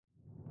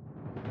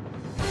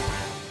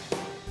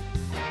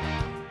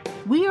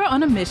We are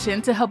on a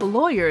mission to help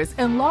lawyers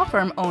and law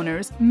firm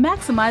owners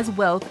maximize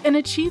wealth and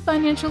achieve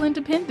financial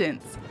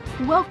independence.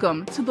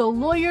 Welcome to The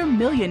Lawyer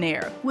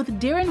Millionaire with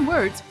Darren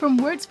Wirtz from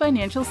Wirtz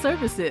Financial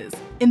Services.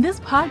 In this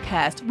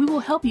podcast, we will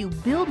help you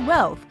build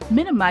wealth,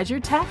 minimize your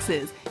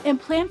taxes, and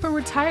plan for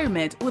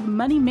retirement with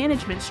money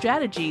management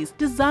strategies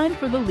designed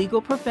for the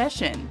legal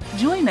profession.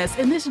 Join us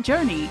in this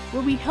journey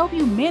where we help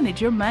you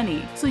manage your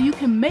money so you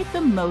can make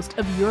the most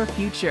of your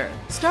future.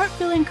 Start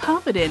feeling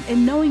confident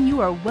in knowing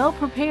you are well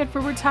prepared for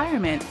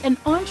retirement and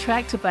on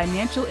track to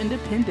financial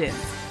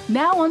independence.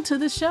 Now on to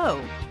the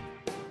show.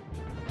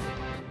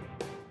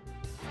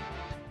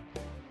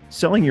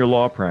 Selling your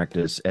law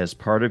practice as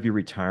part of your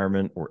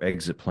retirement or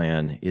exit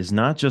plan is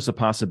not just a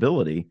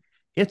possibility,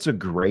 it's a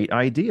great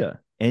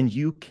idea, and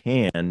you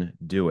can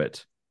do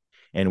it.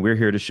 And we're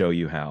here to show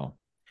you how.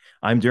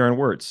 I'm Darren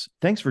Wirtz.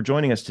 Thanks for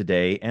joining us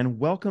today, and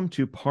welcome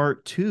to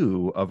part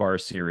 2 of our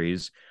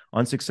series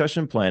on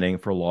succession planning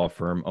for law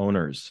firm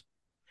owners.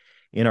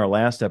 In our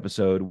last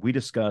episode, we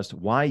discussed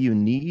why you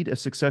need a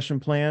succession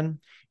plan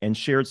and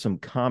shared some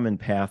common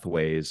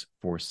pathways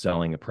for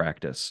selling a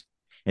practice.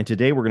 And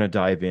today we're going to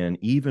dive in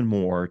even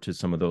more to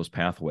some of those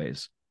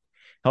pathways.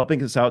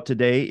 Helping us out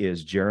today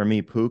is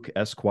Jeremy Poock,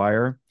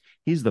 Esquire.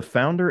 He's the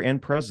founder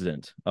and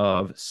president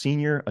of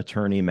Senior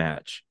Attorney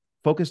Match,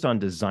 focused on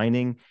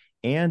designing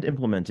and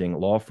implementing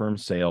law firm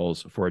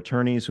sales for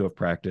attorneys who have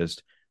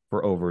practiced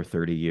for over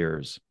 30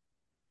 years.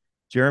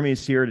 Jeremy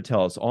is here to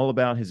tell us all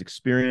about his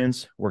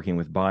experience working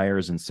with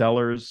buyers and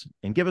sellers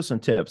and give us some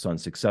tips on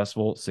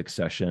successful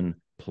succession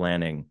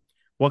planning.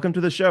 Welcome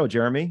to the show,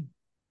 Jeremy.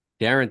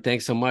 Darren,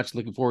 thanks so much.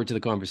 Looking forward to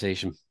the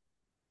conversation.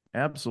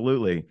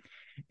 Absolutely.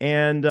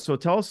 And so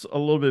tell us a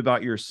little bit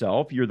about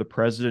yourself. You're the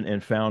president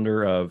and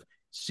founder of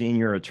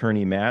Senior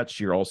Attorney Match.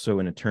 You're also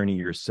an attorney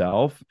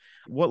yourself.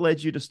 What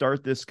led you to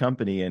start this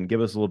company? And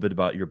give us a little bit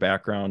about your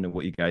background and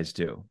what you guys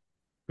do.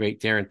 Great,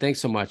 Darren.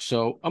 Thanks so much.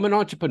 So I'm an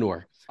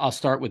entrepreneur. I'll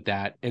start with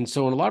that. And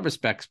so in a lot of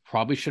respects,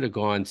 probably should have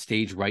gone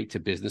stage right to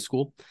business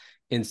school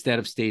instead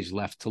of stage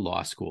left to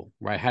law school,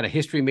 right? I had a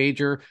history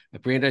major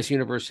at Brandeis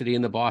University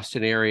in the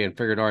Boston area and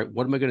figured, all right,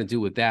 what am I going to do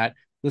with that?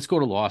 Let's go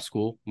to law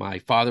school. My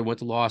father went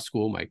to law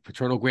school. My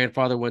paternal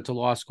grandfather went to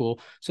law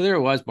school. So there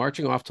it was,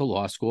 marching off to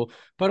law school,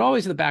 but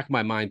always in the back of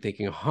my mind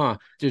thinking,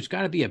 there's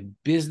got to be a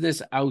business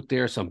out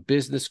there, some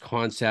business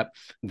concept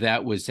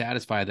that would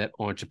satisfy that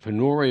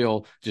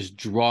entrepreneurial just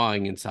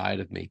drawing inside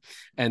of me.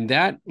 And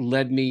that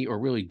led me, or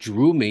really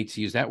drew me,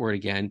 to use that word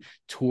again,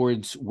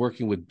 towards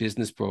working with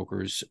business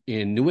brokers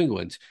in New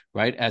England,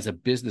 right? As a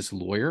business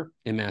lawyer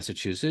in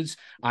Massachusetts,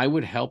 I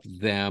would help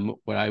them.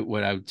 What I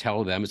would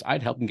tell them is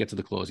I'd help them get to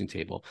the closing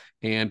table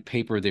and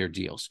paper their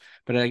deals.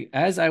 But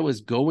as I was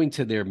going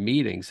to their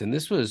meetings, and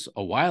this was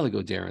a while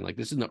ago, Darren, like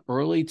this is in the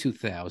early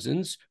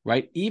 2000s,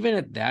 right? Even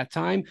at that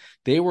time,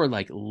 they were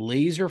like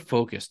laser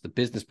focused, the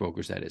business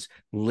brokers, that is,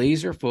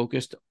 laser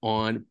focused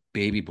on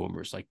baby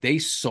boomers. Like they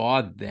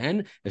saw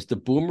then, as the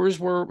boomers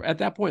were at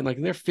that point, like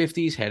in their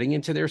 50s, heading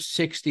into their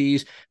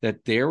 60s,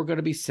 that they were going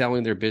to be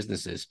selling their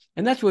businesses.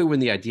 And that's really when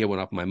the idea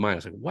went up in my mind. I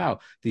was like, wow,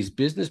 these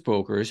business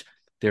brokers,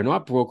 they're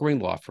not brokering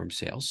law firm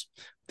sales.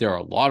 There are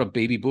a lot of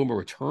baby boomer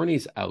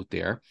attorneys out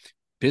there.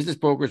 Business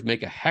brokers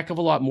make a heck of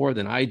a lot more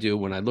than I do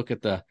when I look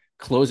at the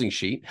closing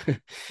sheet.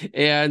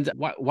 And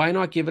why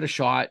not give it a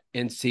shot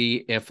and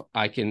see if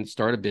I can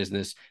start a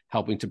business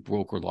helping to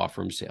broker law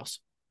firm sales?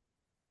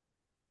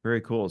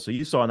 Very cool. So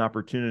you saw an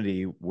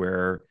opportunity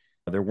where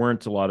there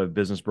weren't a lot of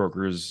business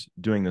brokers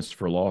doing this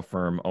for law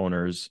firm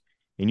owners,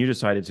 and you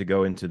decided to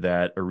go into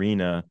that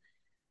arena.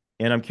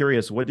 And I'm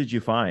curious, what did you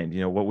find?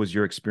 What was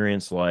your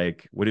experience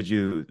like? What did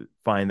you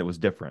find that was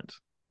different?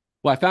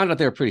 Well, I found out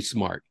they were pretty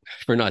smart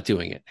for not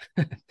doing it.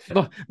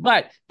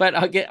 but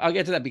I'll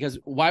get to that, because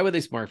why were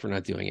they smart for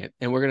not doing it?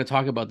 And we're going to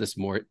talk about this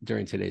more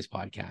during today's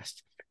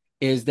podcast,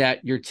 is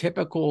that your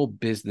typical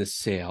business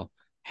sale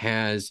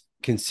has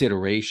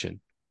consideration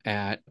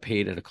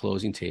paid at a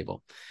closing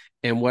table.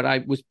 And what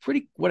I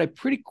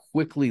pretty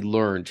quickly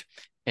learned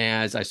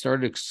as I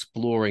started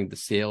exploring the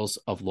sales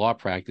of law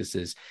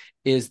practices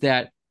is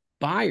that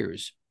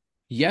buyers,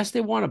 yes,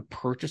 they want to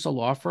purchase a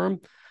law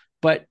firm,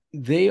 but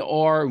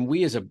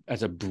we as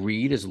a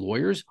breed, as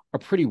lawyers, are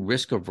pretty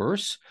risk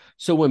averse.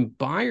 So when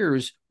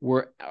buyers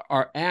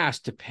are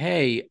asked to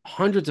pay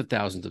hundreds of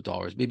thousands of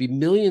dollars, maybe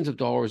millions of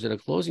dollars at a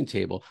closing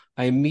table,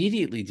 I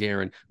immediately,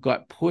 Darren,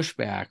 got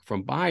pushback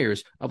from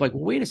buyers of like,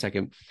 well, wait a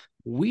second,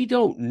 we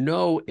don't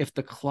know if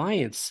the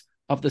clients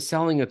of the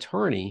selling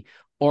attorney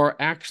are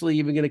actually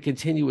even going to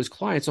continue as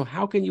clients. So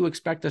how can you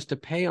expect us to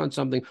pay on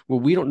something where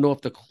we don't know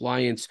if the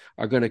clients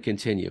are going to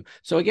continue?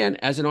 So again,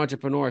 as an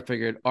entrepreneur, I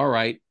figured, all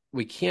right,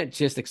 we can't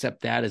just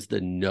accept that as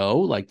the no.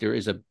 Like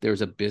there's a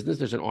business,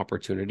 there's an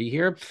opportunity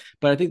here.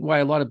 But I think why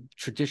a lot of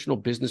traditional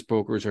business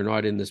brokers are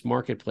not in this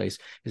marketplace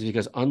is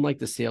because, unlike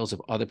the sales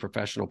of other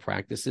professional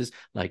practices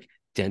like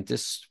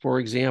dentists, for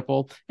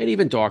example, and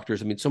even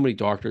doctors. I mean, so many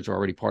doctors are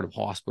already part of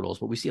hospitals,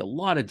 but we see a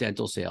lot of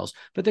dental sales,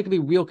 but there can be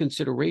real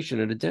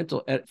consideration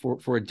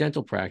for a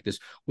dental practice,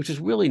 which is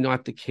really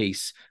not the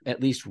case,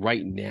 at least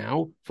right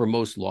now, for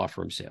most law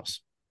firm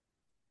sales.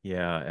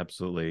 Yeah,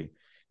 absolutely.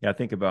 Yeah, I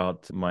think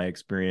about my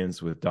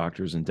experience with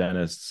doctors and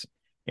dentists,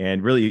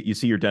 and really you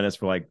see your dentist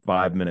for like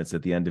 5 minutes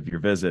at the end of your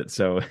visit.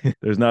 So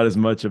there's not as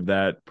much of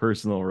that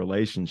personal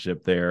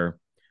relationship there.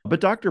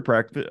 But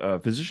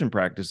physician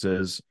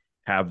practices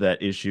have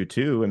that issue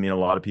too. I mean, a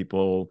lot of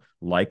people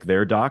like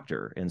their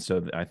doctor. And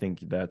so I think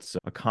that's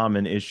a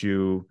common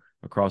issue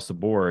across the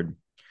board.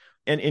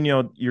 And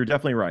you're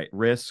definitely right.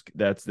 Risk,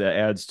 that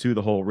adds to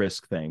the whole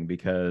risk thing,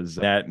 because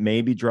that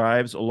maybe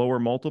drives a lower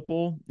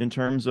multiple in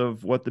terms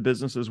of what the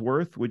business is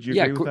worth. Would you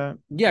Yeah, agree with that?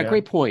 yeah, Yeah.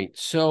 great point.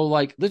 So,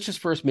 like, let's just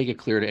first make it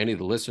clear to any of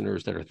the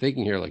listeners that are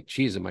thinking here, like,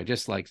 geez, am I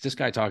just like is this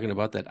guy talking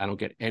about that I don't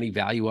get any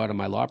value out of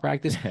my law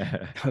practice?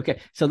 Okay,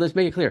 so let's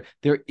make it clear.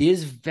 There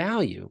is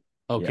value,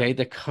 Yeah. okay,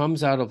 that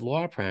comes out of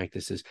law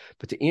practices.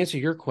 But to answer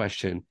your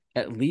question,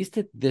 at least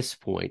at this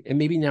point, and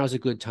maybe now is a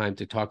good time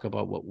to talk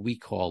about what we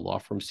call law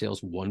firm sales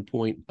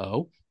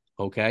 1.0.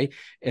 Okay.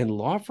 And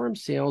law firm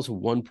sales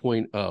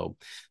 1.0,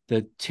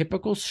 the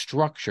typical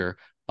structure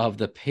of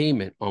the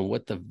payment on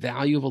what the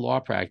value of a law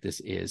practice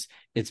is,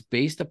 it's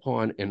based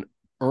upon an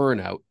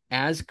earnout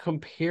as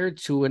compared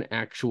to an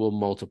actual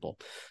multiple.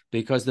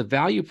 Because the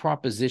value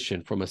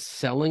proposition from a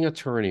selling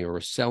attorney or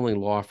a selling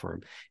law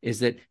firm is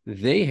that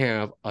they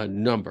have a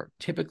number,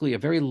 typically a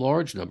very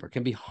large number,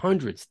 can be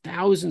hundreds,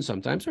 thousands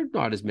sometimes, or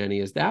not as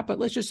many as that, but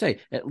let's just say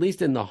at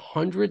least in the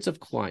hundreds of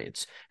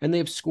clients. And they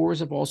have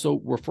scores of also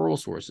referral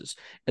sources.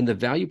 And the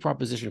value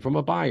proposition from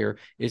a buyer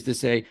is to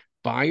say,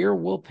 buyer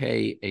will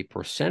pay a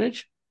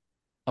percentage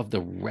of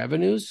the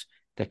revenues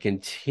that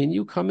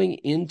continue coming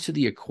into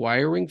the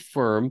acquiring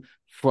firm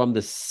from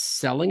the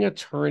selling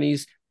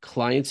attorney's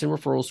clients and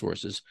referral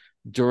sources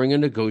during a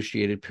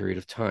negotiated period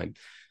of time.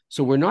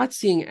 So we're not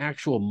seeing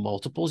actual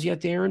multiples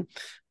yet, Darren,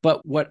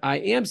 but what I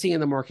am seeing in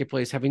the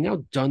marketplace, having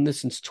now done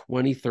this since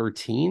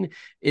 2013,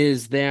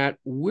 is that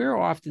we're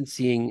often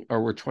seeing,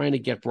 or we're trying to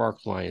get for our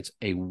clients,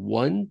 a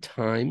 1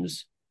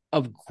 times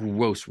of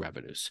gross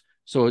revenues.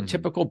 So a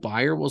typical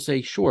buyer will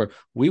say, sure,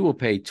 we will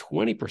pay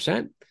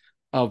 20%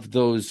 of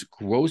those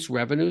gross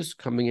revenues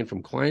coming in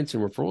from clients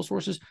and referral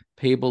sources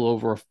payable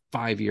over a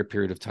 5-year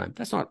period of time.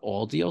 That's not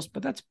all deals,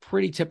 but that's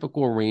pretty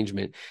typical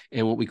arrangement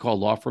in what we call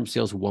law firm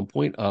sales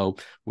 1.0,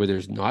 where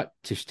there's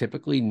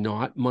typically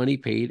not money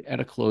paid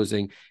at a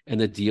closing, and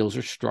the deals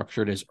are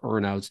structured as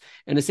earnouts.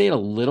 And to say it a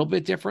little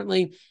bit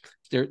differently,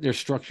 they're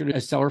structured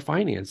as seller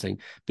financing,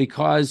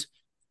 because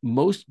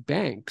most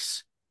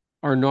banks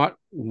are not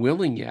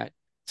willing yet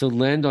to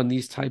lend on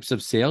these types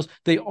of sales.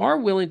 They are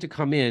willing to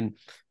come in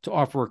to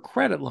offer a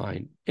credit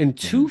line, and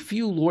too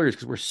few lawyers,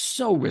 because we're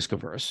so risk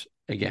averse,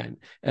 again,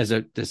 as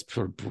this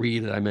sort of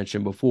breed that I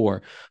mentioned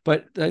before.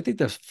 But I think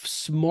the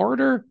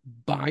smarter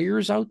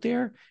buyers out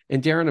there,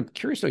 and Darren, I'm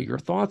curious to know your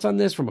thoughts on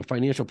this from a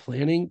financial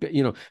planning,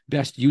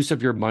 best use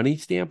of your money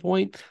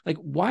standpoint. Like,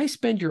 why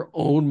spend your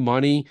own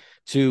money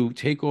to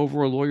take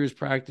over a lawyer's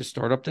practice,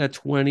 start up that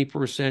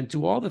 20%,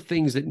 do all the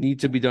things that need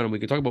to be done? And we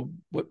can talk about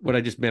what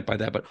I just meant by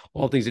that, but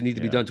all the things that need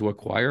to be done to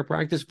acquire a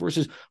practice,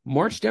 versus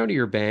march down to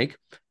your bank,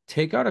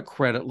 take out a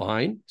credit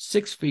line,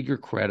 6-figure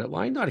credit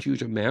line, not a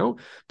huge amount,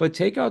 but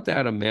take out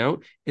that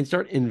amount and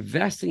start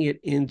investing it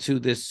into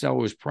this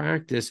seller's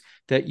practice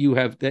that you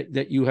have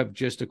that you have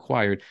just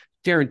acquired.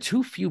 Darren,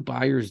 too few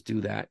buyers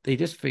do that. They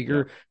just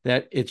figure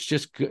that it's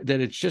just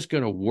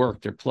going to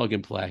work. They're plug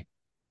and play.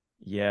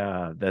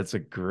 Yeah, that's a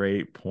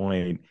great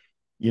point.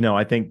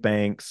 I think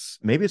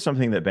maybe it's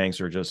something that banks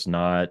are just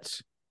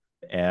not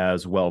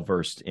as well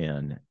versed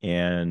in,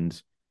 and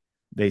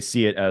they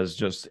see it as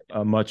just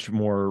a much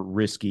more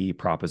risky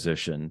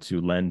proposition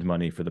to lend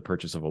money for the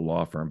purchase of a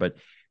law firm. But,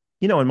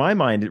 in my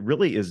mind, it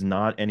really is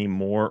not any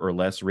more or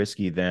less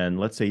risky than,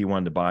 let's say you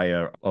wanted to buy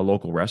a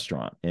local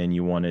restaurant and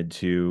you wanted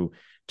to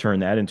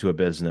turn that into a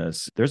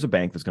business. There's a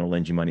bank that's going to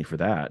lend you money for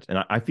that.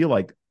 And I feel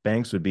like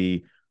banks would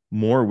be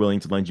more willing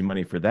to lend you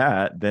money for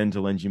that than to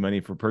lend you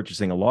money for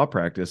purchasing a law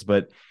practice.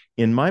 But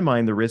in my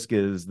mind, the risk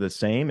is the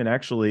same. And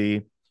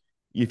actually,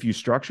 if you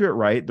structure it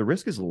right, the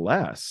risk is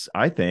less,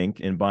 I think,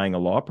 in buying a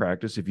law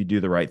practice if you do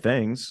the right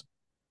things.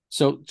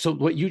 So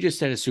what you just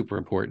said is super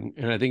important.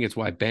 And I think it's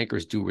why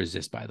bankers do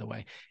resist, by the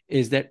way,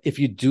 is that if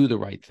you do the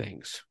right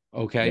things,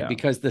 okay,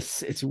 because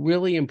it's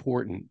really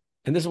important.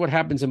 And this is what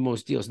happens in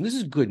most deals. And this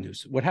is good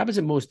news. What happens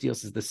in most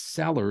deals is the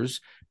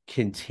sellers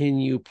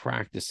continue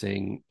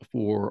practicing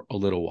for a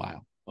little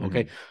while.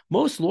 Okay.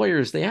 Most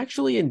lawyers, they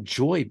actually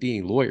enjoy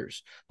being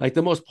lawyers. Like,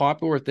 the most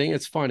popular thing,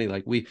 it's funny,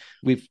 like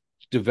we've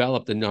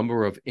developed a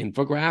number of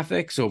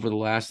infographics over the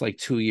last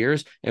 2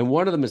 years. And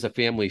one of them is a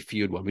Family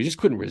Feud one. We just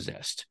couldn't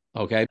resist.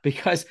 Okay.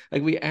 Because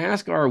we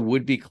ask our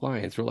would-be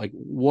clients, we're like,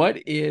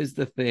 what is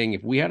the thing,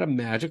 if we had a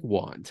magic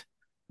wand,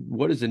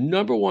 what is the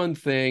number one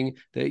thing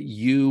that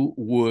you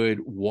would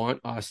want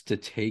us to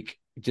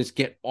just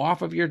get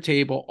off of your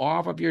table,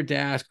 off of your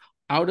desk,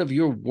 out of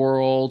your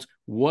world?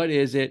 What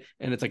is it?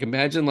 And it's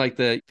imagine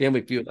the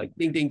Family Feud,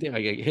 ding, ding, ding,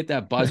 I hit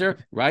that buzzer,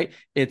 right?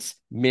 It's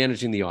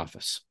managing the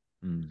office.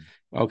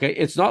 Okay.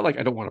 It's not like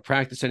I don't want to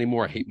practice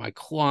anymore. I hate my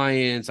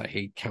clients. I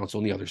hate counsel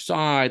on the other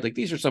side. Like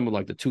these are some of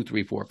like the 2,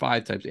 3, 4,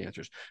 5 types of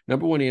answers.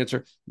 Number one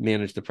answer,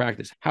 manage the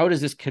practice. How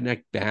does this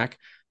connect back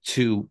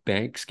to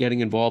banks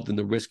getting involved in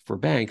the risk for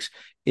banks?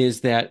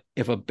 Is that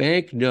if a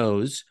bank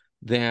knows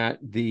that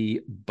the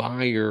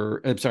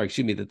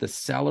that the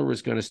seller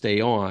is going to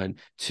stay on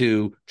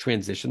to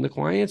transition the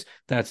clients,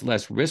 that's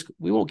less risk.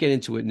 We won't get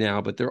into it now,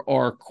 but there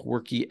are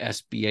quirky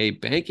SBA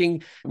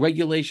banking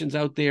regulations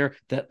out there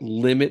that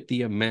limit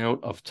the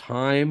amount of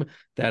time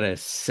that a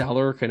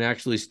seller can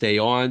actually stay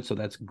on. So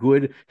that's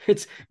good.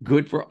 It's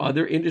good for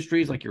other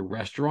industries like your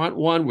restaurant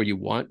one, where you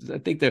want, I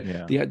think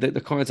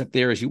the concept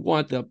there is you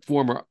want the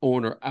former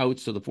owner out.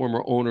 So the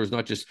former owner is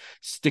not just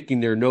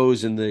sticking their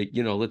nose in the,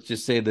 let's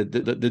just say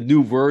the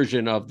new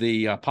version of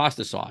the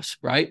pasta sauce,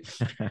 right?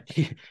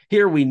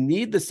 Here we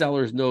need the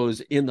seller's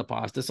nose in the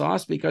pasta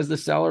sauce because the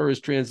seller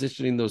is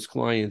transitioning those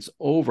clients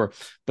over.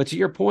 But to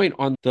your point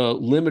on the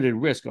limited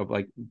risk of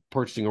like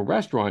purchasing a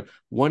restaurant,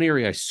 one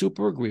area I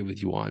super agree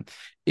with you on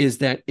is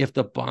that if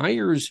the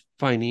buyer's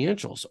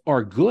financials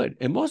are good,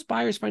 and most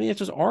buyers'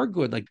 financials are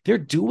good, like they're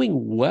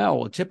doing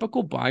well, a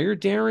typical buyer,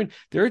 Darren,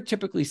 they're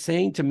typically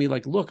saying to me,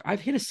 like, look,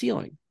 I've hit a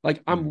ceiling.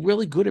 Like, I'm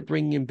really good at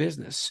bringing in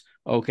business.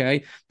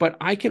 Okay. But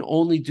I can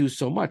only do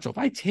so much. So if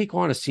I take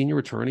on a senior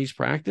attorney's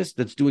practice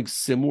that's doing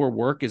similar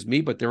work as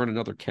me, but they're in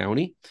another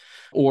county,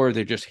 or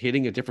they're just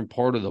hitting a different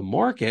part of the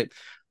market,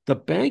 the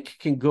bank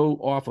can go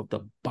off of the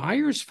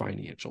buyer's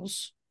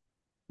financials,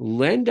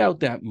 lend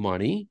out that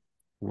money,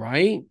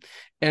 right?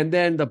 And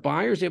then the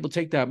buyer's able to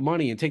take that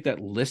money and take that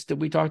list that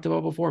we talked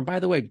about before. And by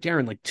the way,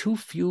 Darren, like too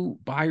few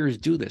buyers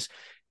do this.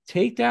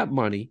 Take that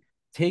money,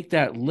 take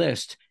that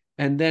list,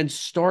 and then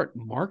start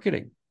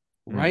marketing,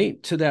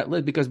 right, to that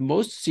list. Because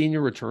most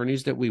senior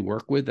attorneys that we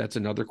work with, that's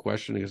another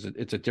question, because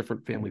it's a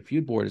different family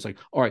feud board. It's like,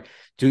 all right,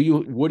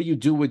 what do you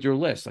do with your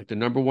list? Like the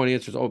number one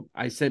answer is, oh,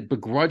 I said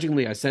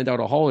begrudgingly, I send out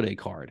a holiday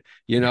card,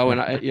 and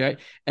and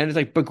it's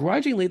like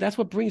begrudgingly, that's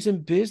what brings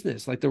in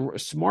business. Like the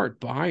smart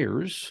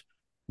buyers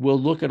will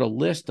look at a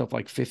list of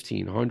like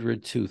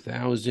 1,500,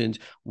 2,000.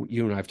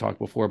 You and I've talked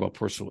before about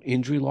personal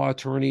injury law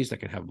attorneys that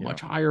can have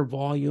much higher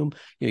volume.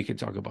 You can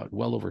talk about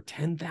well over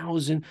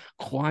 10,000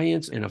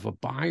 clients. And if a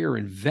buyer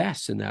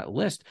invests in that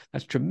list,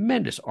 that's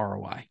tremendous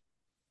ROI.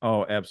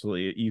 Oh,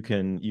 absolutely. You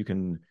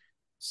can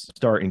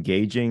start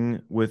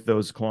engaging with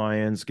those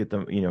clients, get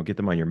them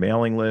on your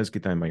mailing list,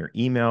 get them on your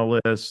email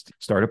list,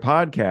 start a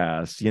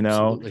podcast,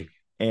 Absolutely.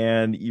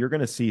 and you're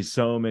going to see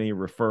so many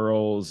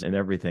referrals and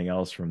everything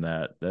else from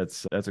that.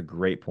 That's a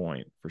great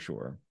point for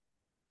sure.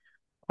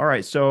 All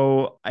right.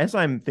 So as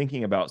I'm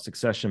thinking about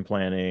succession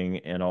planning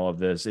and all of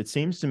this, it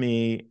seems to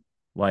me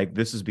like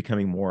this is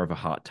becoming more of a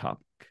hot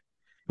topic.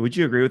 Would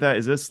you agree with that?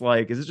 Is this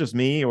just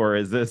me, or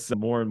is this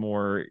more and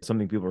more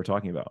something people are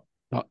talking about?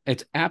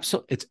 It's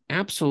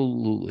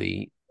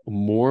absolutely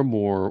more and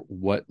more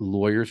what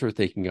lawyers are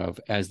thinking of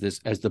as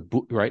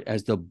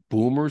the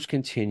boomers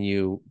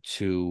continue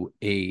to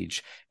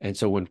age. And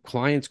so when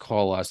clients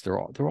call us,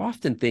 they're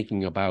often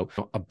thinking about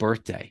a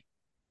birthday.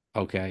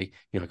 Okay.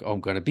 You're like, oh,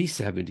 I'm going to be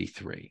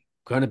 73,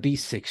 I'm going to be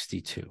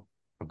 62,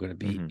 I'm going to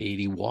be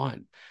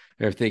 81.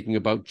 They're thinking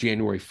about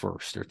January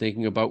 1st. They're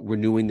thinking about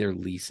renewing their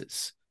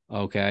leases.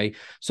 Okay.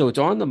 So it's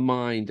on the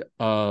mind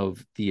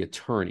of the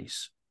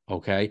attorneys.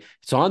 Okay.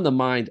 It's on the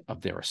mind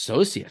of their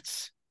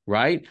associates,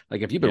 right?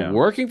 Like if you've been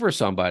working for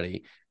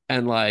somebody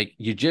and like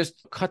you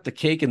just cut the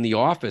cake in the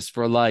office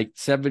for like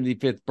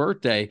 75th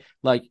birthday,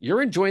 like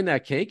you're enjoying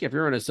that cake if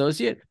you're an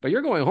associate, but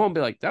you're going home and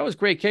be like, that was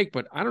great cake,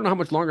 but I don't know how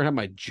much longer I have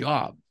my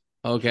job.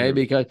 Okay. True.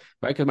 Because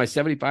my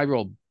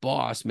 75-year-old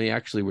boss may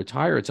actually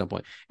retire at some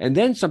point. And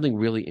then something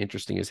really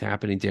interesting is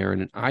happening,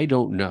 Darren, and I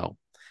don't know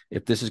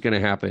if this is going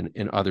to happen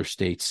in other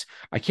states.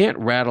 I can't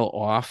rattle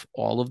off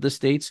all of the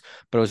states,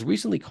 but I was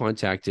recently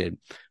contacted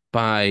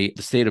by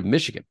the state of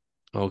Michigan,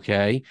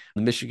 okay,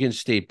 the Michigan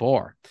State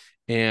Bar.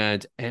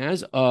 And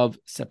as of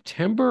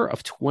September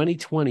of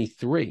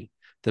 2023,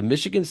 the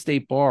Michigan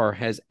State Bar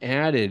has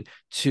added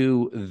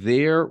to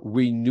their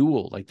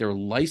renewal, like their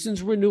license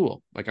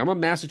renewal. Like I'm a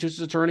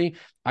Massachusetts attorney.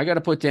 I got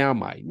to put down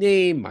my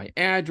name, my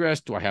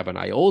address. Do I have an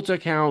IOLTA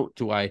account?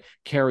 Do I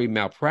carry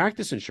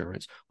malpractice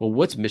insurance? Well,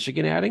 what's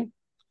Michigan adding?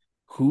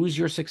 Who's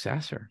your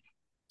successor?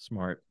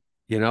 Smart.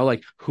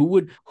 Like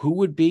who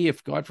would be,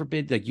 if God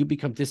forbid, like you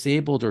become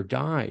disabled or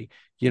die,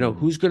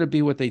 who's going to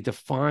be what they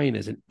define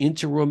as an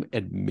interim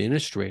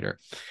administrator?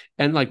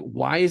 And like,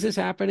 why is this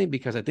happening?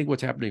 Because I think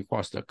what's happening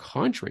across the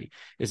country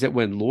is that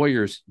when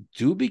lawyers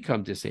do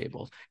become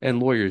disabled and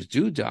lawyers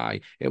do die,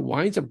 it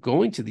winds up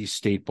going to these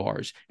state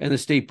bars, and the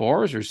state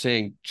bars are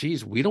saying,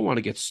 geez, we don't want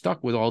to get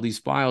stuck with all these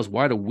files.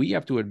 Why do we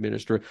have to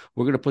administer it?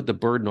 We're going to put the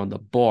burden on the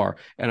bar.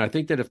 And I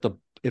think that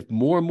if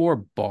more and more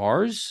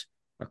bars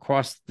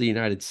across the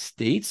United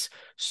States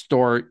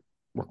start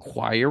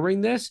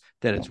requiring this,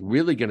 then it's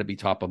really going to be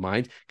top of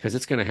mind, because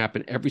it's going to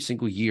happen every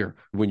single year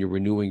when you're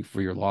renewing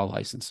for your law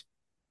license.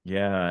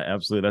 Yeah,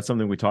 absolutely. That's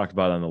something we talked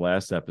about on the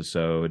last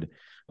episode.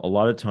 A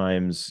lot of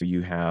times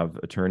you have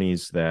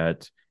attorneys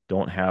that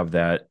don't have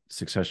that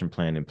succession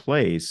plan in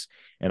place.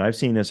 And I've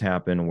seen this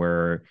happen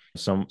where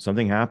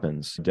something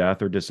happens,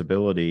 death or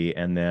disability,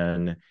 and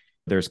then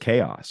there's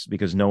chaos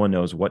because no one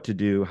knows what to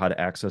do, how to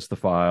access the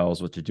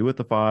files, what to do with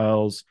the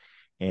files.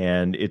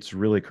 And it's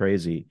really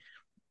crazy.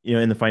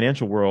 In the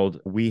financial world,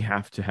 we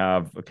have to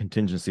have a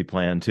contingency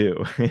plan too.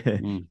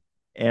 Mm.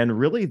 And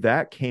really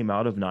that came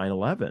out of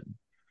 9/11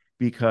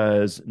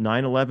 because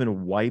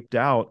 9/11 wiped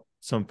out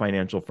some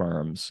financial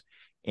firms.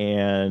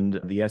 And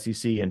the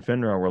SEC and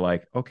FINRA were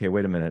like, okay,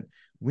 wait a minute.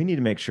 We need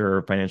to make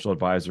sure financial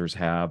advisors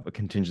have a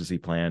contingency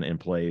plan in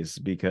place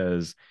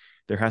because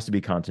there has to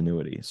be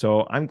continuity.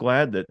 So I'm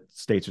glad that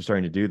states are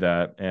starting to do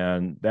that.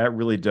 And that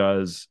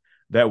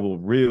will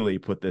really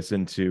put this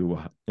into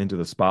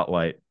the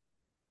spotlight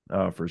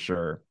for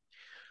sure.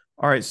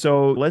 All right,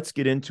 so let's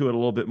get into it a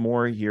little bit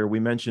more here. We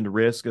mentioned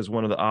risk as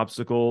one of the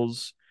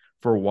obstacles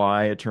for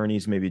why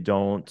attorneys maybe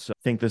don't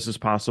think this is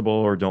possible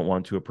or don't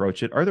want to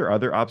approach it. Are there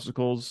other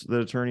obstacles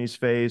that attorneys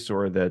face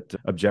or that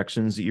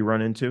objections that you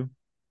run into?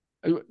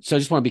 So I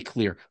just want to be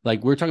clear.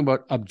 Like we're talking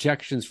about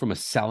objections from a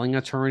selling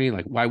attorney.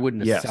 Like why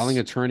wouldn't a selling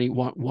attorney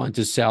want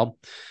to sell?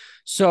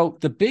 So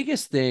the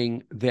biggest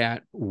thing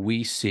that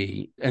we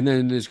see, and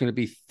then there's going to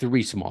be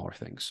three smaller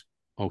things.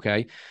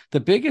 Okay. The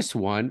biggest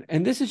one,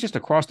 and this is just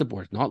across the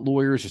board, not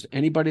lawyers, just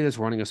anybody that's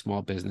running a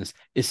small business,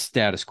 is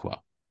status quo.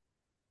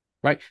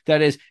 Right.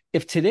 That is,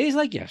 if today's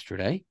like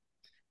yesterday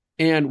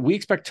and we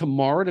expect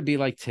tomorrow to be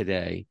like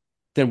today,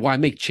 then why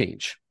make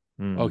change?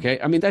 Okay.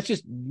 I mean, that's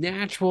just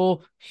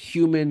natural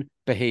human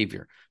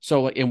behavior.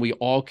 So, and we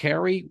all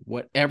carry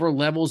whatever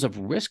levels of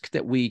risk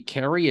that we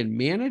carry and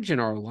manage in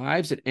our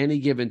lives at any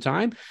given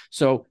time.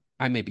 So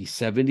I may be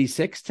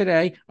 76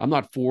 today. I'm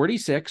not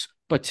 46,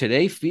 but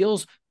today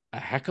feels a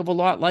heck of a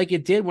lot like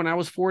it did when I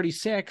was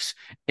 46,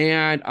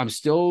 and I'm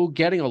still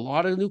getting a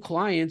lot of new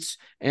clients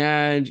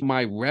and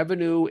my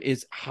revenue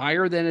is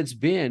higher than it's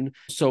been.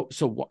 So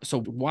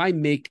why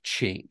make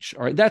change?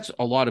 All right. That's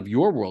a lot of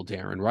your world,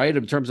 Darren, right?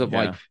 In terms of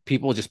like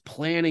people just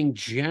planning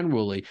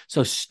generally.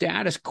 So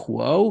status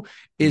quo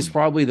is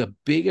probably the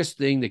biggest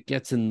thing that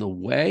gets in the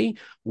way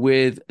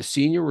with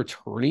senior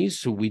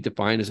attorneys, who we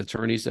define as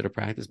attorneys that have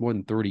practiced more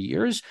than 30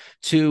 years,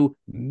 to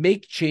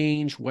make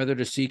change, whether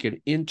to seek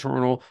an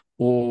internal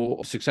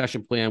or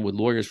succession plan with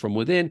lawyers from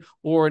within,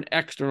 or an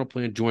external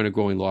plan, join a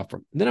growing law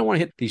firm. And then I want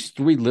to hit these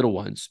three little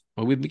ones.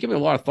 We've been giving a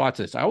lot of thought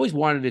to this. I always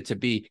wanted it to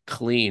be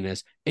clean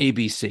as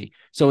ABC.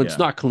 So it's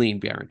not clean,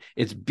 Baron.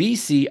 It's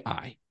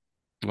BCI.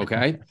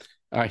 Okay.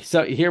 All right.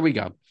 So here we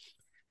go.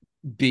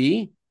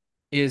 B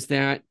is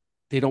that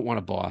they don't want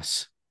a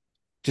boss.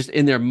 Just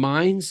in their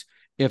minds,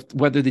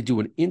 whether they do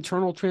an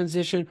internal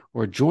transition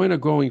or join a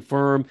growing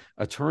firm,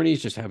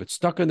 attorneys just have it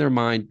stuck in their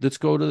mind. Let's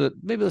make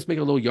it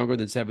a little younger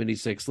than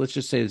 76. Let's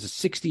just say it's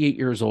 68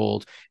 years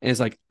old. And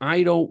it's like,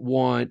 I don't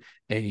want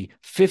a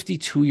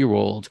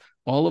 52-year-old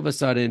all of a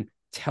sudden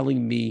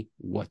telling me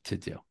what to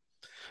do.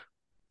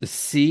 The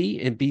C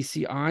in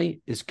BCI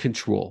is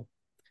control.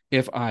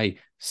 If I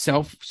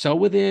sell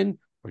within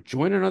or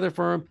join another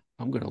firm,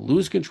 I'm going to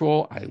lose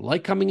control. I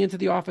like coming into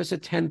the office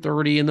at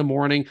 10:30 in the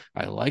morning.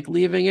 I like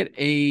leaving at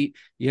 8.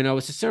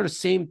 It's the sort of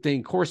same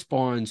thing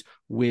corresponds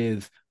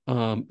with,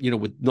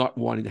 with not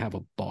wanting to have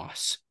a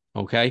boss.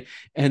 Okay.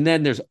 And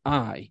then there's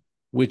I,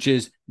 which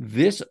is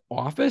this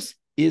office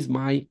is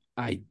my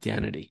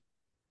identity.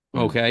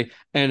 Okay.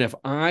 And if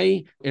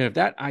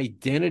that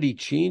identity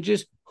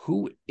changes,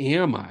 who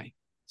am I?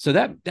 So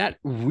that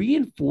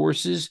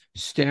reinforces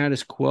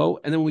status quo.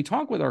 And then when we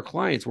talk with our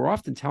clients, we're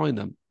often telling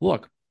them,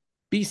 look,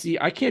 BC,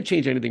 I can't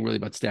change anything really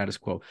about status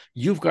quo.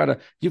 You've got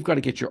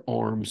to get your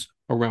arms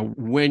around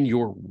when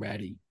you're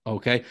ready.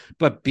 Okay.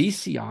 But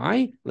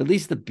BCI, at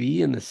least the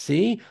B and the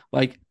C,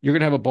 like you're going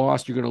to have a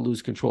boss, you're going to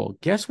lose control.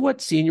 Guess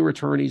what senior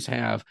attorneys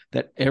have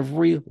that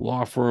every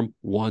law firm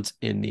wants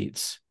and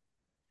needs?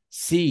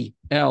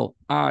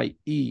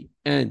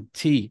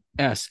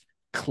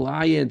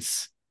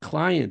 CLIENTS,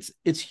 clients.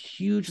 It's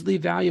hugely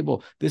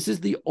valuable. This is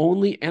the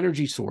only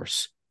energy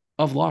source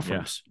of law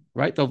firms.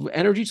 Right? The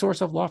energy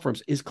source of law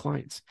firms is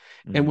clients.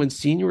 And when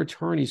senior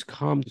attorneys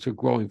come to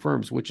growing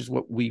firms, which is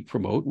what we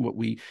promote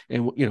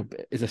and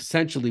is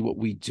essentially what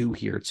we do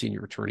here at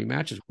Senior Attorney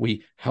Matches,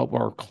 we help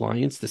our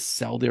clients to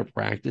sell their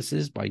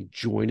practices by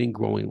joining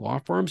growing law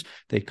firms.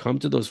 They come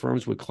to those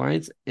firms with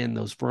clients, and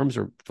those firms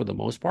are, for the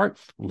most part,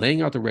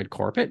 laying out the red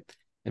carpet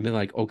and be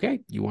like,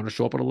 okay, you want to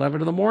show up at 11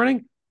 in the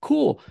morning?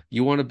 Cool.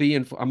 You want to be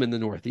I'm in the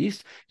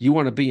Northeast. You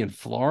want to be in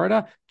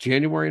Florida,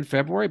 January and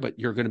February, but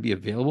you're going to be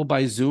available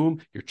by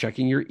Zoom. You're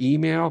checking your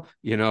email.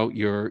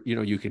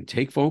 You can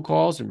take phone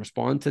calls and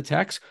respond to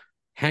texts.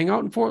 Hang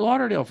out in Fort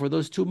Lauderdale for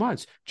those 2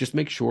 months. Just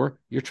make sure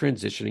you're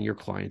transitioning your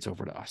clients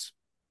over to us.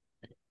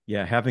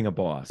 Yeah. Having a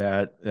boss,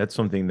 that's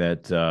something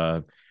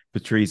that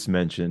Patrice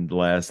mentioned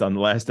on the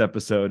last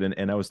episode.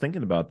 And I was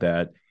thinking about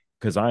that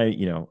because I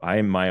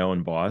am my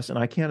own boss, and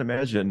I can't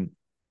imagine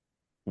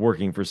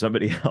working for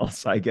somebody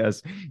else, I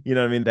guess.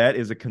 That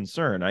is a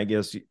concern, I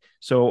guess.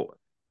 So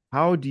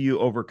how do you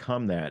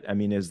overcome that? I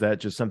mean, is that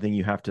just something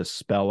you have to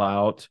spell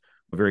out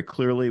very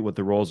clearly what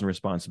the roles and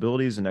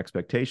responsibilities and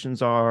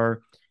expectations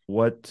are.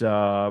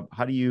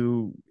 How do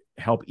you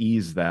help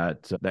ease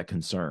that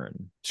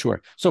concern?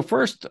 Sure. So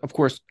first, of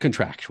course,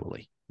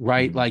 contractually,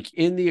 right? Mm-hmm. Like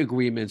in the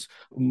agreements,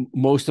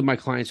 most of my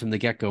clients from the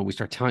get-go, we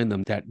start telling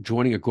them that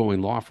joining a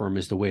growing law firm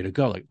is the way to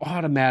go. Like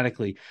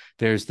automatically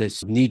there's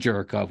this knee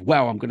jerk of,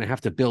 wow, I'm going to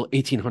have to bill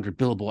 1,800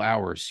 billable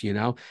hours, you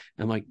know?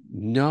 I'm like,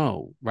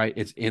 no, right?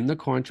 It's in the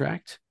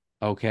contract.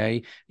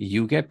 Okay.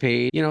 You get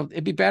paid. You know,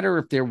 it'd be better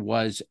if there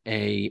was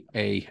a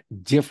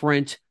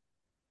different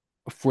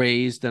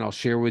phrase that I'll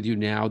share with you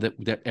now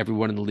that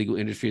everyone in the legal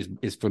industry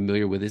is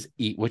familiar with, is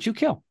eat what you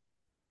kill.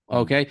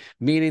 Okay.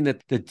 Meaning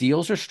that the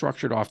deals are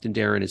structured often,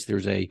 Darren, is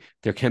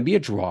there can be a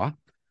draw,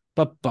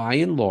 but by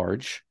and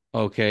large,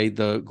 okay,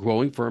 the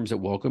growing firms that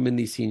welcome in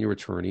these senior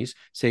attorneys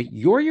say,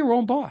 you're your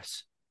own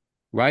boss,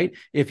 right?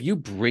 If you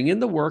bring in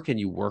the work and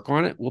you work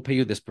on it, we'll pay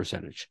you this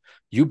percentage.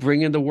 You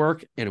bring in the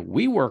work and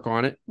we work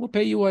on it, we'll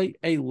pay you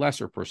a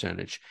lesser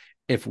percentage.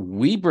 If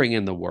we bring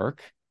in the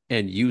work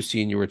and you,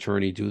 senior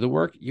attorney, do the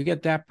work, you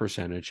get that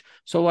percentage.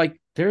 So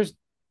like there's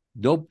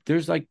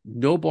like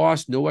no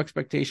boss, no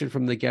expectation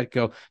from the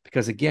get-go,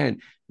 because again,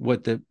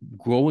 what the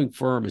growing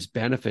firm is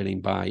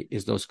benefiting by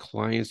is those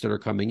clients that are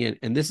coming in.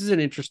 And this is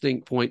an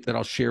interesting point that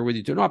I'll share with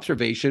you to an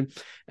observation.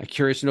 I'm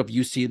curious to know if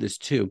you see this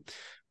too.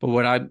 But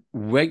what I'm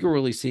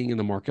regularly seeing in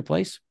the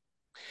marketplace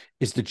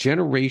is the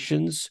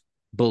generations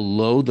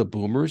below the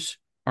boomers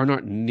are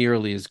not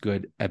nearly as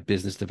good at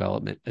business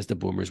development as the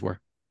boomers were.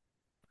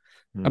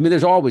 I mean,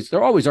 there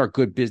always are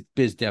good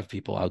biz dev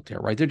people out there,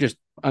 right? They're just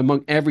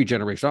among every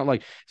generation.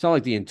 It's not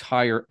like the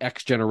entire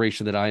X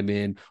generation that I'm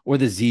in or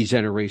the Z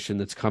generation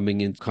that's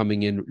coming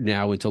in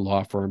now into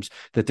law firms,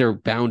 that they're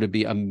bound to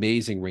be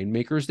amazing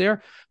rainmakers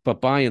there.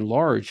 But by and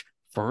large,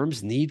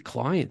 firms need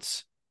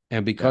clients.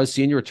 And because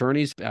senior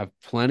attorneys have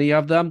plenty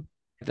of them,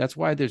 that's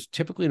why there's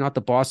typically not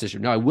the boss issue.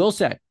 Now, I will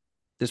say,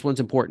 this one's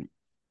important.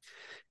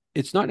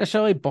 It's not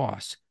necessarily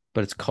boss,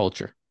 but it's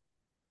culture.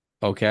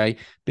 Okay.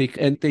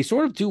 And they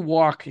sort of do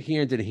walk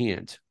hand in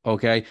hand.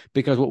 Okay.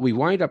 Because what we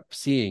wind up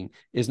seeing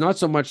is not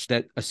so much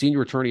that a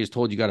senior attorney is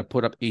told you got to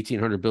put up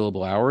 1,800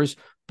 billable hours,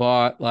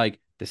 but like,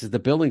 this is the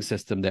billing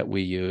system that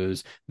we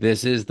use.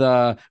 This is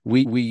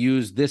we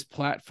use this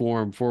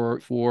platform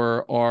for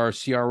our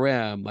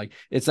CRM. Like,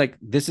 it's like,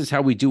 this is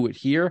how we do it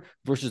here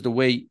versus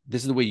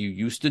this is the way you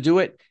used to do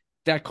it.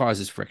 That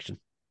causes friction.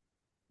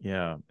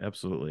 Yeah,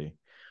 absolutely.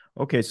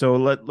 Okay. So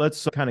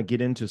let's kind of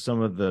get into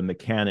some of the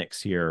mechanics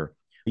here.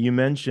 You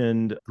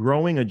mentioned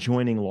growing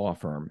adjoining law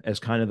firm as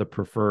kind of the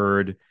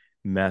preferred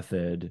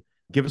method.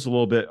 Give us a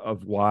little bit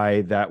of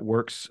why that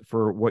works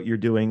for what you're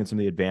doing and some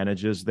of the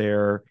advantages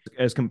there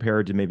as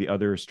compared to maybe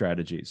other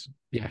strategies.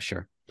 Yeah,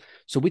 sure.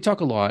 So we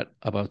talk a lot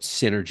about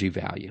synergy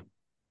value.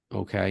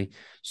 Okay.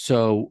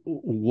 So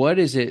what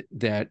is it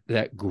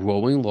that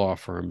growing law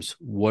firms,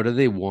 what do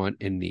they want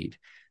and need?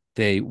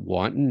 They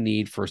want and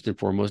need, first and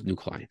foremost, new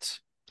clients.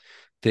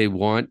 They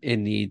want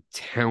and need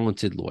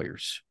talented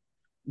lawyers.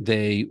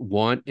 They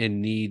want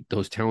and need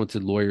those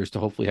talented lawyers to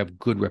hopefully have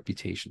good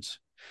reputations.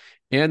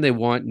 And they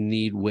want and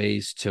need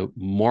ways to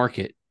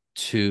market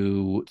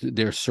to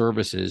their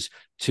services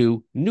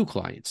to new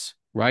clients,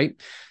 right?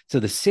 So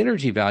the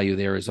synergy value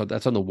there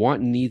that's on the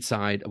want and need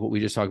side of what we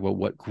just talked about,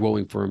 what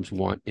growing firms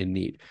want and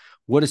need.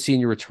 What do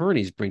senior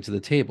attorneys bring to the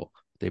table?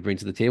 They bring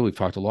to the table, we've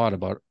talked a lot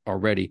about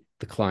already,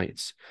 the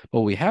clients. But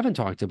what we haven't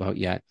talked about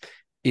yet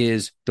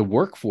is the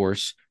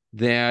workforce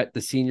that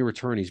the senior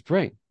attorneys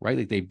bring, right?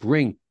 Like they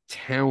bring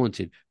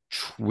talented,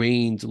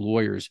 trained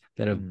lawyers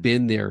that have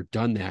been there,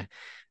 done that.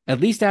 At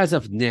least as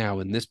of now,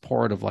 in this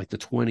part of like the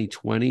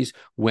 2020s,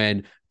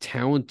 when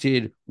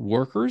talented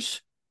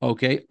workers,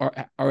 okay,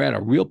 are at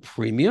a real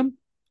premium.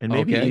 And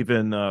maybe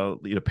even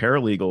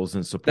paralegals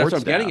and support That's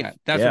what staff. I'm getting at.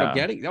 That's what I'm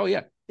getting. Oh,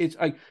 yeah. It's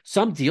like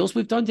some deals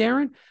we've done,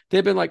 Darren,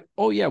 they've been like,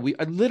 oh, yeah,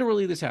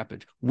 literally this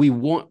happened. We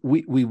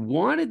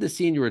wanted the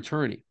senior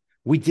attorney.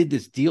 We did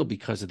this deal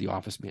because of the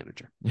office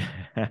manager.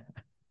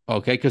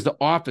 Okay, because the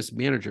office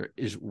manager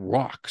is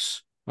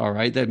rocks. All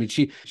right. I mean,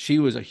 she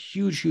was a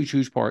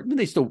huge part. I mean,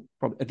 they still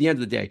probably, at the end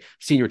of the day,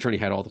 senior attorney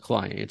had all the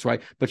clients,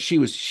 right? But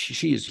she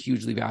is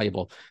hugely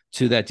valuable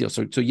to that deal.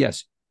 So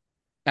yes,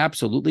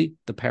 absolutely,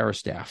 the para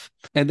staff,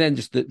 and then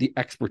just the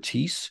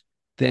expertise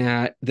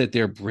that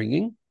they're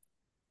bringing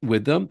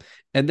with them.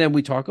 And then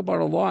we talk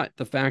about a lot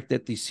the fact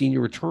that the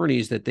senior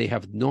attorneys, that they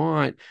have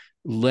not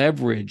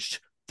leveraged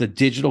the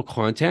digital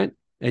content.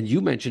 And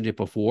you mentioned it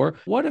before.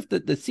 What if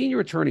the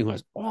senior attorney who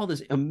has all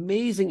this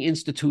amazing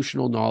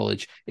institutional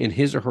knowledge in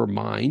his or her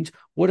mind,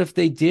 what if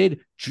they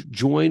did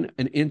join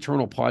an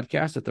internal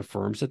podcast at the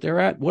firms that they're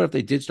at? What if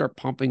they did start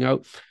pumping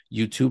out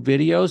YouTube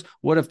videos?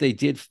 What if they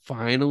did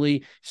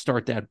finally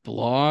start that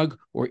blog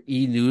or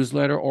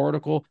e-newsletter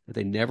article that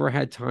they never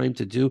had time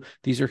to do?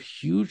 These are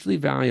hugely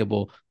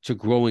valuable to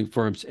growing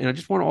firms. And I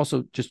just want to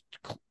also just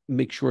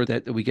make sure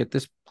that we get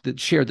this, that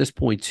share this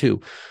point too.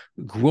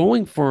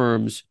 Growing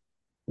firms,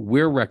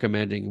 we're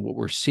recommending, what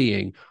we're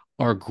seeing,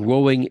 are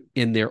growing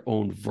in their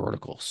own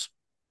verticals,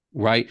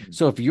 right?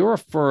 So if you're a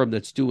firm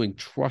that's doing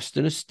trust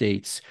and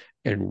estates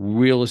and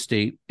real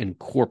estate and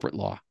corporate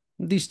law.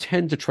 These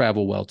tend to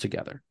travel well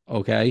together.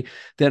 Okay.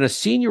 Then a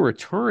senior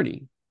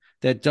attorney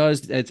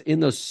that's in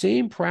those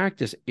same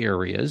practice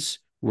areas,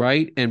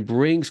 right, and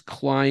brings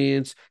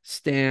clients,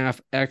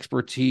 staff,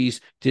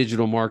 expertise,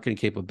 digital marketing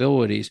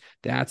capabilities.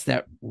 That's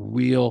that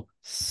real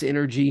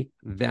synergy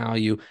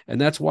value. And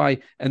that's why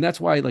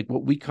like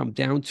what we come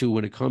down to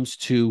when it comes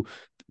to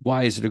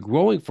why is it a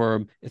growing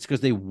firm, it's because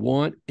they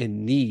want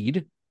and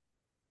need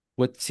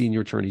what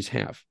senior attorneys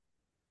have.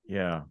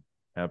 Yeah,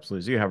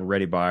 absolutely. So you have a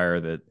ready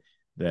buyer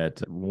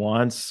that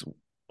wants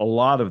a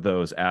lot of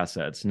those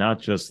assets, not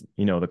just,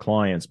 the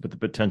clients, but the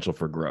potential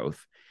for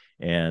growth.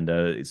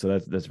 And so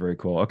that's very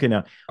cool. Okay,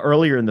 now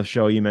earlier in the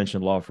show, you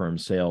mentioned law firm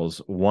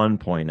sales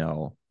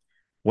 1.0.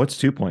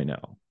 What's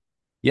 2.0?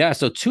 Yeah,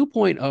 so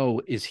 2.0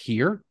 is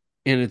here,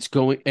 and it's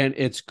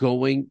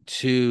going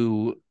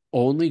to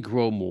only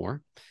grow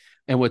more.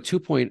 And what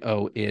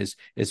 2.0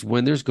 is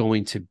when there's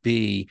going to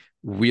be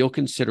real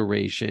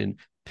consideration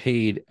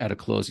paid at a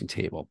closing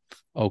table.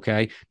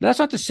 Okay. Now, that's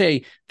not to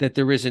say that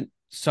there isn't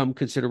some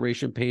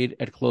consideration paid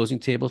at closing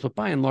tables, but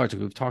by and large,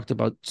 like we've talked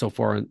about so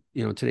far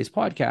in today's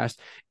podcast,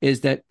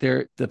 is that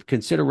the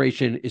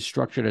consideration is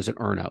structured as an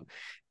earnout.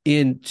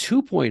 In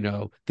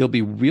 2.0, there'll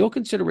be real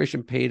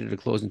consideration paid at a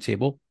closing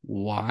table.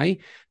 Why?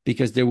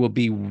 Because there will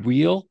be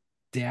real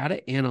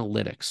data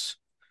analytics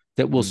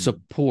that will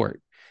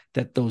support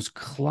that those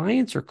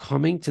clients are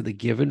coming to the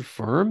given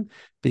firm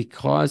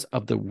because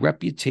of the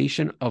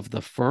reputation of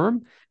the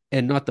firm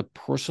and not the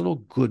personal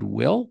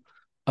goodwill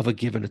of a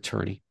given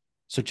attorney.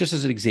 So just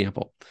as an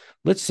example,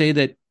 let's say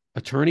that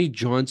attorney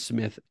John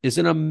Smith is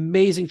an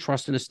amazing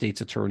trust and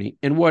estates attorney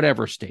in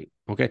whatever state.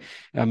 Okay.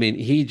 I mean,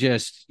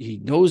 he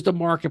knows the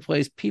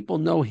marketplace. People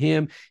know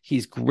him.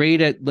 He's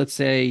great at, let's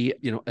say,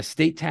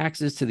 estate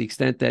taxes to the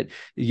extent that,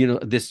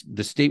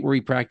 the state where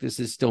he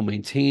practices still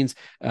maintains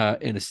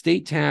an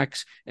estate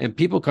tax, and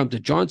people come to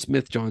John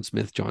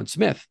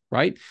Smith,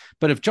 right?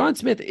 But if John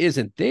Smith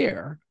isn't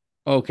there,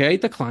 okay,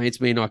 the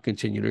clients may not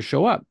continue to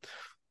show up.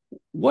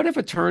 What if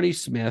attorney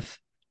Smith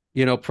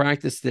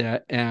practiced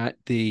at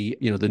the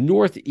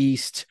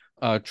Northeast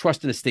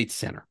Trust and Estate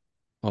Center?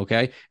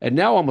 Okay. And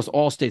now almost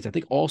all states, I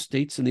think all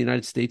states in the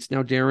United States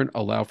now, Darren,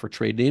 allow for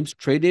trade names.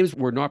 Trade names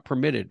were not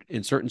permitted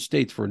in certain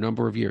states for a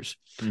number of years.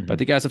 Mm-hmm. But I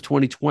think as of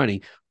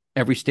 2020,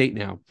 every state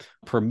now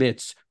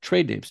permits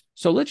trade names.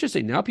 So let's just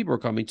say now people are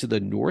coming to the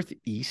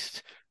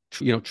Northeast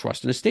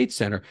Trust and Estate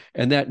Center,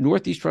 and that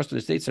Northeast Trust and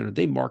Estate Center,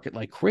 they market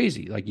like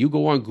crazy. Like you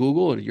go on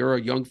Google and you're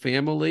a young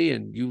family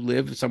and you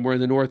live somewhere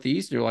in the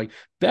Northeast, and you're like,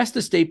 best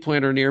estate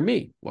planner near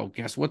me. Well,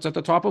 guess what's at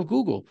the top of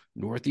Google?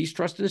 Northeast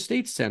Trust and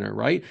Estate Center,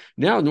 right?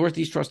 Now,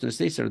 Northeast Trust and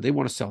Estate Center, they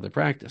want to sell their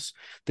practice.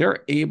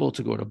 They're able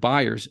to go to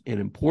buyers, and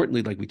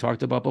importantly, like we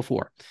talked about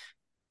before,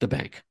 the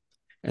bank.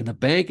 And the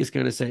bank is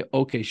going to say,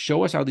 okay,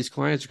 show us how these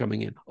clients are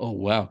coming in. Oh,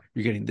 wow.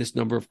 You're getting this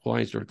number of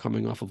clients that are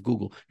coming off of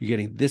Google. You're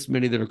getting this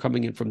many that are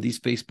coming in from these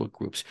Facebook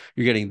groups.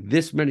 You're getting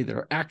this many that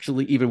are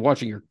actually even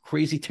watching your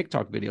crazy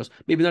TikTok videos.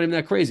 Maybe not even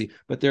that crazy,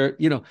 but they're,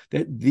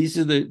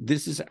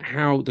 this is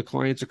how the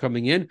clients are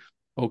coming in.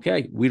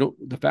 Okay.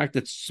 The fact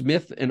that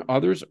Smith and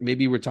others may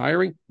be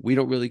retiring, we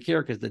don't really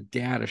care because the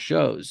data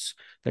shows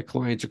that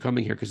clients are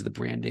coming here because of the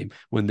brand name.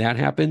 When that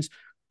happens,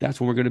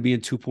 that's when we're going to be in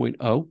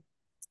 2.0.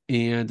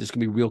 And there's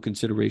going to be real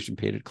consideration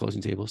paid at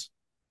closing tables.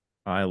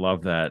 I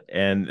love that.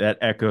 And that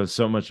echoes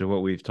so much of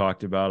what we've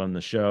talked about on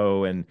the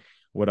show and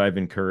what I've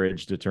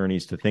encouraged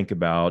attorneys to think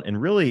about.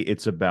 And really,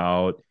 it's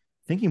about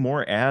thinking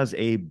more as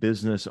a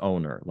business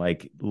owner.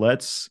 Like,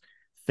 let's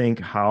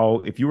think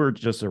if you were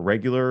just a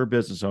regular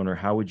business owner,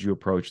 how would you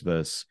approach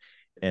this?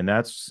 And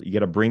you got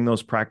to bring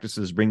those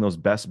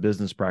best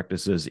business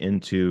practices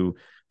into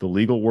the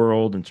legal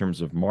world in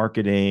terms of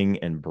marketing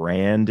and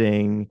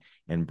branding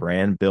and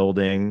brand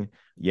building.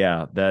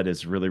 Yeah, that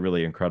is really,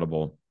 really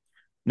incredible.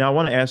 Now, I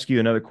want to ask you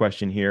another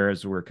question here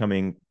as we're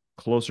coming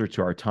closer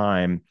to our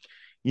time.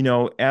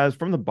 As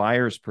from the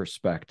buyer's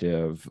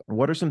perspective,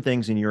 what are some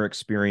things in your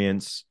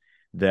experience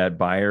that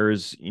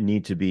buyers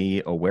need to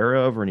be aware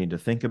of or need to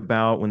think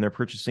about when they're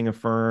purchasing a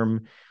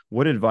firm?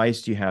 What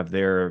advice do you have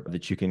there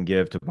that you can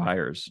give to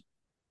buyers?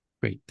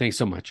 Great. Thanks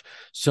so much.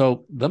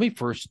 So let me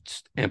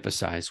first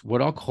emphasize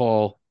what I'll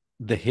call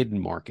the hidden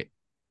market.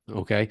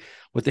 Okay.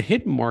 What the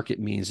hidden market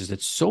means is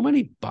that so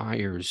many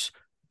buyers,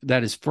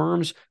 that is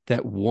firms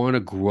that want to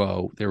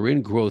grow, they're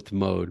in growth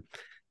mode.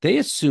 They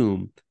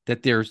assume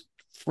that there's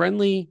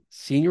friendly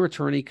senior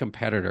attorney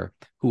competitor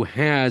who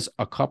has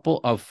a couple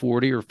of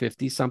 40 or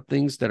 50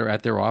 somethings that are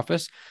at their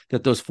office,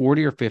 that those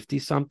 40 or 50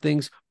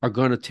 somethings are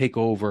going to take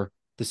over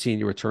the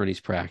senior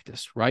attorney's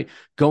practice, right?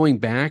 Going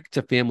back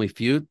to Family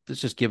Feud,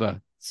 let's just give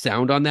a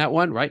sound on that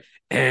one, right?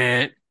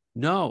 And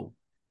no,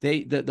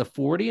 the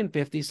 40 and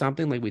 50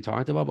 something, like we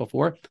talked about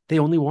before, they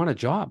only want a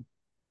job,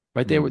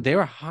 right? They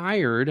were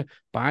hired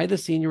by the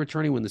senior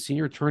attorney when the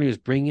senior attorney was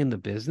bringing in the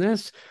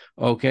business.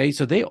 Okay,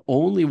 so they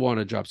only want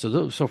a job.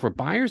 So for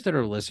buyers that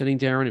are listening,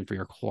 Darren, and for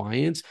your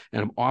clients,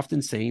 and I'm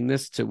often saying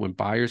this to when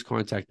buyers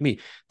contact me,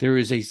 there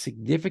is a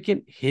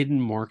significant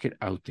hidden market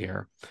out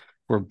there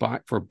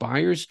for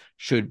buyers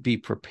should be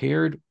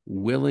prepared,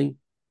 willing,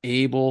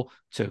 able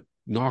to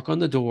knock on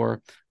the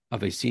door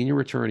of a senior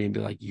attorney and be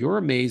like, you're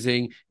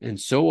amazing. And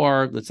so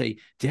are, let's say,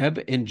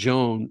 Deb and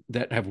Joan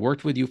that have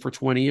worked with you for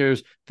 20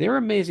 years. They're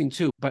amazing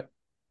too. But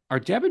are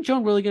Deb and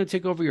Joan really going to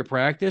take over your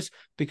practice?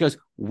 Because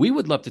we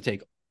would love to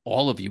take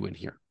all of you in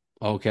here.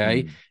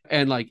 Okay.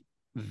 And like,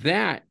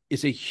 that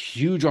is a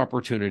huge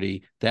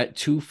opportunity that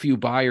too few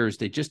buyers,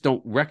 they just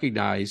don't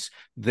recognize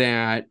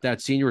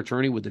that senior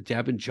attorney with the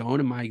Deb and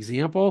Joan in my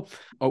example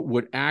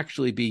would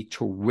actually be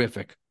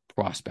terrific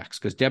prospects,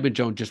 because Deb and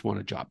Joan just want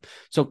a job.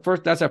 So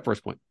first, that's our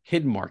first point,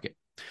 hidden market.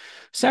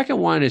 Second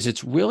one is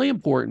it's really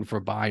important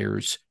for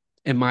buyers,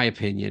 in my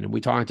opinion, and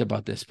we talked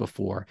about this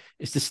before,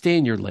 is to stay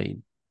in your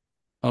lane.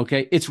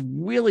 Okay. It's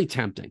really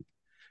tempting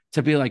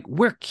to be like,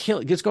 we're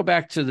killing. Let's go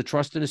back to the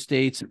trust and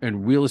estates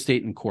and real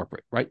estate and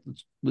corporate, right?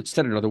 Let's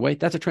set it another way.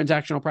 That's a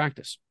transactional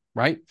practice,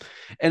 right?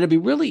 And it'd be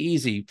really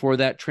easy for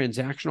that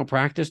transactional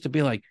practice to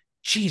be like,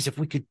 geez, if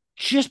we could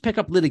just pick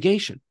up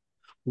litigation,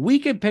 we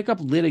could pick up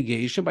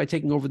litigation by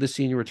taking over the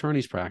senior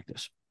attorney's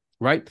practice,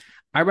 right?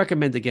 I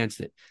recommend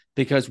against it,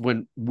 because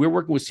when we're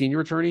working with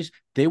senior attorneys,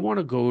 they want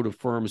to go to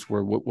firms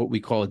where what we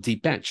call a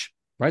deep bench.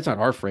 Right? It's not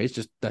our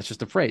phrase, that's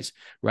just a phrase,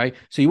 right?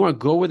 So you want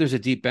to go where there's a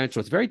deep bench. So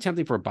it's very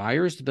tempting for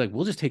buyers to be like,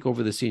 we'll just take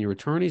over the senior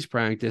attorney's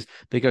practice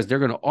because they're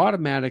going to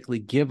automatically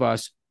give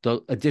us the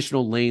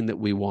additional lane that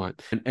we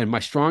want. And my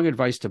strong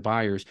advice to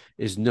buyers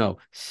is no,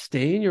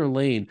 stay in your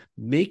lane,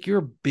 make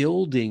your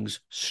buildings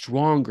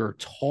stronger,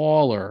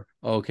 taller,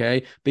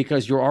 okay?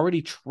 Because you're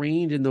already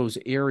trained in those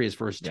areas.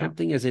 For as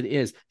tempting as it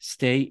is,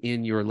 stay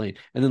in your lane.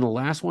 And then the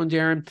last one,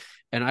 Darren,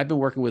 and I've been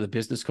working with a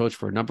business coach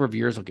for a number of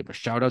years. I'll give a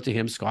shout out to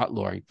him, Scott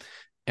Loring.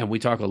 And we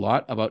talk a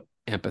lot about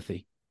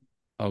empathy,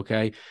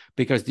 okay?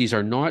 Because these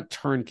are not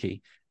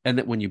turnkey. And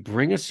that when you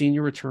bring a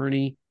senior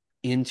attorney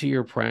into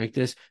your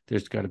practice,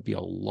 there's got to be a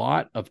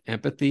lot of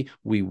empathy.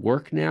 We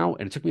work now,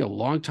 and it took me a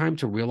long time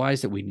to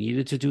realize that we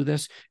needed to do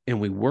this.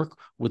 And we work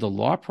with a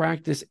law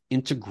practice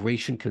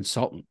integration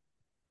consultant,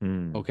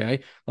 okay?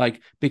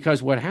 Like,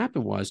 because what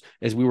happened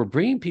is we were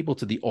bringing people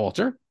to the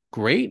altar.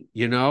 Great,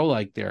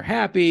 like they're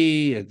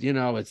happy,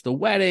 it's the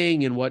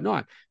wedding and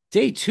whatnot.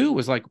 Day two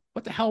was like,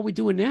 what the hell are we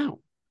doing now?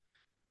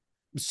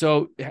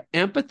 So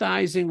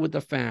empathizing with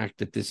the fact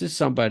that this is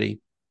somebody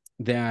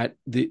that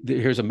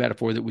here's a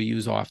metaphor that we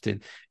use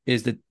often,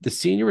 is that the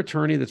senior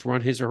attorney that's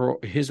run his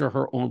or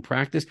her own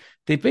practice,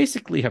 they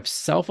basically have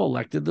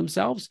self-elected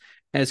themselves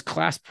as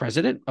class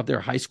president of their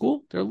high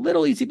school, their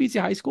little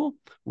easy-peasy high school,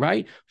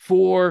 right?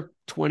 For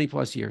 20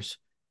 plus years.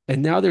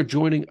 And now they're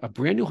joining a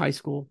brand new high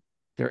school.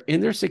 They're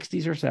in their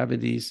 60s or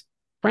 70s.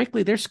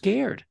 Frankly, they're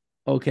scared.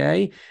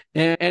 Okay.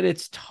 And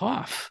it's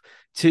tough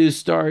to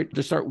start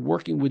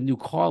working with new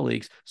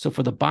colleagues. So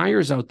for the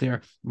buyers out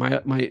there,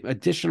 my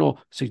additional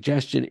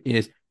suggestion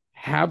is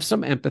have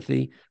some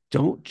empathy.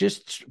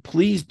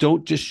 Please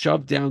don't just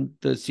shove down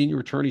the senior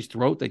attorney's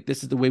throat like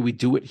this is the way we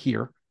do it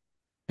here,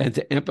 and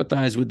to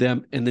empathize with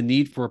them. And the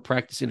need for a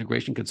practice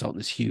integration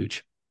consultant is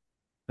huge.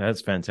 That's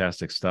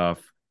fantastic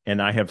stuff.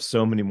 And I have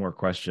so many more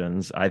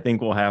questions. I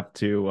think we'll have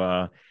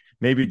to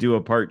maybe do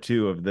a part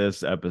 2 of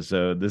this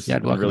episode. This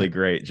is really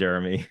great,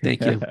 Jeremy.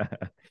 Thank you.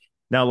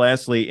 Now,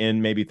 lastly,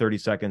 in maybe 30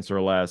 seconds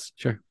or less,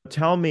 sure.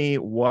 Tell me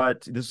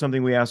this is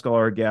something we ask all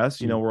our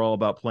guests. We're all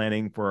about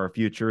planning for our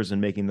futures and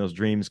making those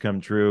dreams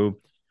come true.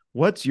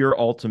 What's your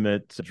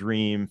ultimate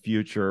dream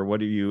future?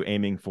 What are you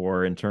aiming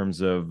for in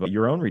terms of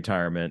your own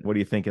retirement? What are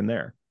you thinking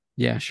there?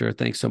 Yeah, sure.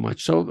 Thanks so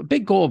much. So a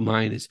big goal of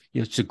mine is,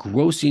 to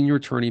grow Senior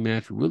Attorney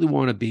Match. We really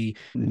want to be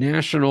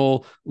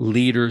national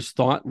leaders,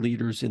 thought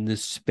leaders in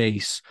this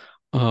space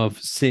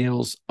of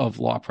sales of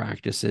law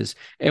practices.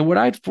 And what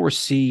I'd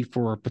foresee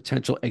for a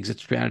potential exit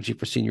strategy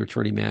for Senior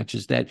Attorney Match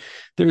is that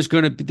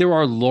there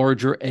are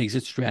larger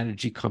exit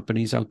strategy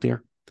companies out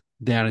there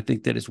that I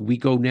think that as we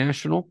go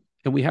national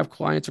and we have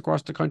clients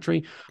across the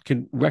country,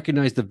 can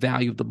recognize the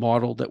value of the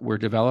model that we're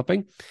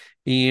developing.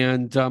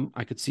 And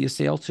I could see a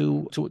sale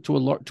to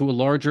a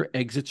larger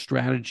exit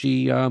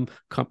strategy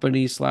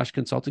company /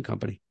 consulting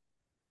company.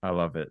 I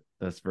love it.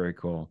 That's very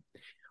cool.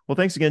 Well,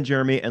 thanks again,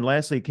 Jeremy. And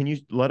lastly, can you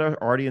let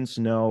our audience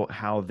know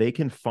how they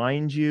can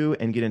find you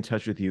and get in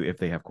touch with you if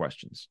they have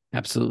questions?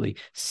 Absolutely.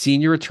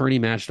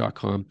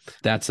 seniorattorneymatch.com.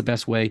 That's the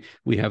best way.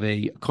 We have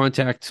a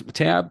contact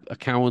tab, a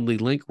Calendly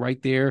link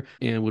right there,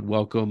 and would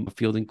welcome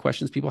fielding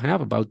questions people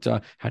have about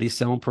how do you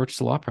sell and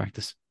purchase a law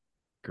practice.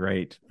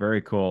 Great.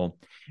 Very cool.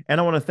 And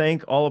I want to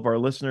thank all of our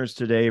listeners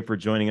today for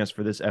joining us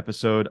for this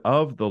episode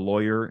of The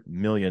Lawyer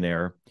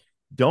Millionaire.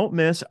 Don't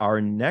miss our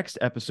next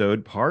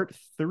episode, part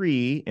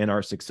 3 in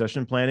our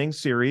succession planning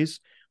series,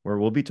 where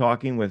we'll be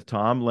talking with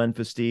Tom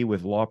Lenfesty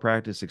with Law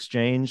Practice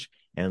Exchange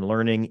and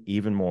learning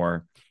even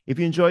more. If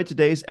you enjoyed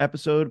today's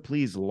episode,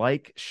 please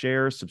like,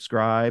 share,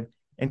 subscribe,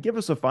 and give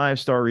us a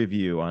 5-star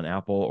review on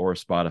Apple or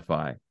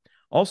Spotify.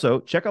 Also,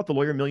 check out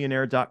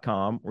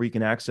thelawyermillionaire.com, where you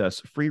can access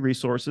free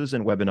resources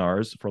and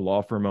webinars for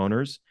law firm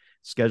owners,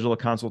 schedule a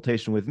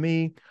consultation with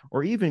me,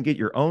 or even get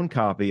your own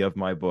copy of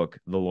my book,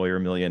 The Lawyer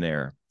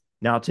Millionaire.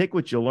 Now take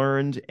what you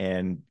learned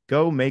and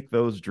go make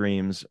those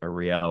dreams a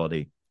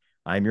reality.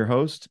 I'm your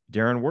host,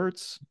 Darren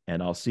Wirtz,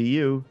 and I'll see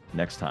you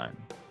next time.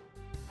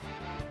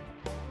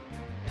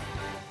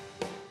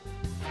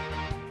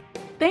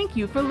 Thank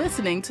you for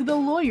listening to The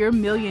Lawyer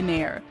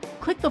Millionaire.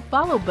 Click the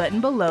follow button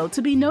below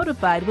to be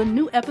notified when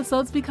new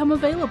episodes become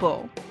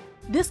available.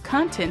 This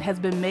content has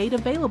been made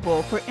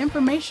available for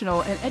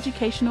informational and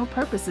educational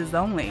purposes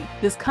only.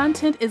 This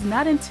content is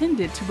not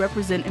intended to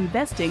represent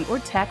investing or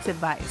tax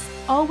advice.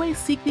 Always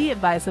seek the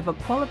advice of a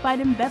qualified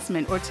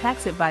investment or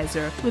tax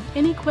advisor with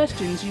any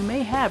questions you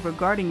may have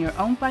regarding your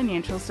own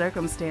financial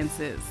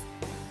circumstances.